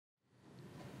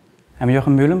I'm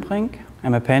Jochen Mühlenbrink.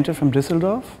 I'm a painter from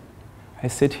Düsseldorf. I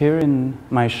sit here in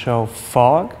my show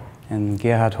Fog in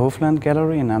Gerhard Hofland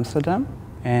Gallery in Amsterdam.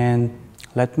 And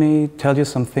let me tell you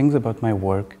some things about my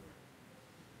work.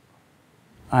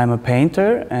 I'm a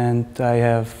painter and I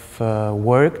have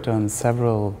worked on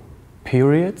several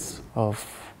periods of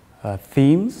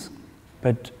themes,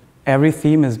 but every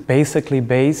theme is basically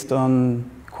based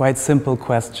on quite simple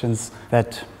questions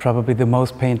that probably the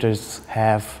most painters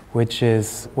have, which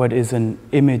is, what is an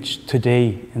image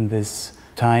today in this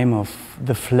time of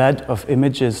the flood of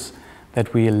images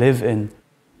that we live in?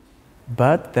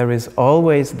 But there is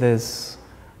always this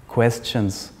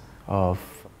questions of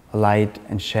light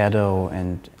and shadow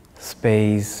and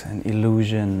space and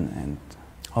illusion and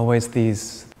always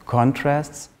these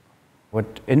contrasts.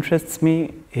 What interests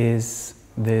me is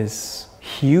this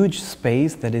huge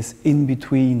space that is in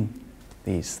between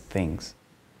these things.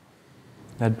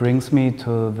 That brings me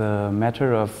to the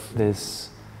matter of this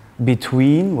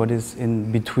between, what is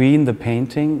in between the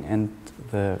painting and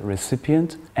the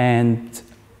recipient. And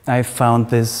I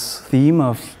found this theme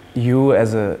of you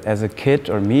as a kid,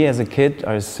 or me as a kid,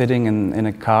 are sitting in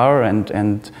a car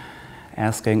and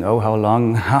asking, oh, how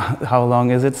long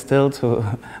is it still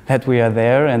that we are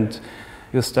there? And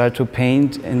you start to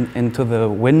paint into the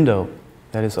window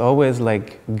that is always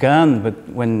like gone, but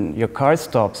when your car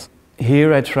stops.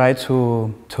 Here I try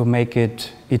to make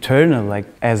it eternal, like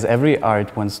as every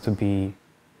art wants to be.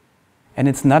 And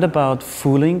it's not about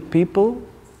fooling people,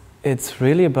 it's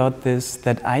really about this,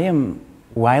 that I am,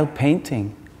 while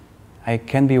painting, I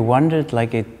can be wondered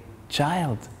like a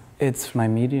child. It's my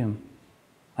medium.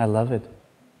 I love it.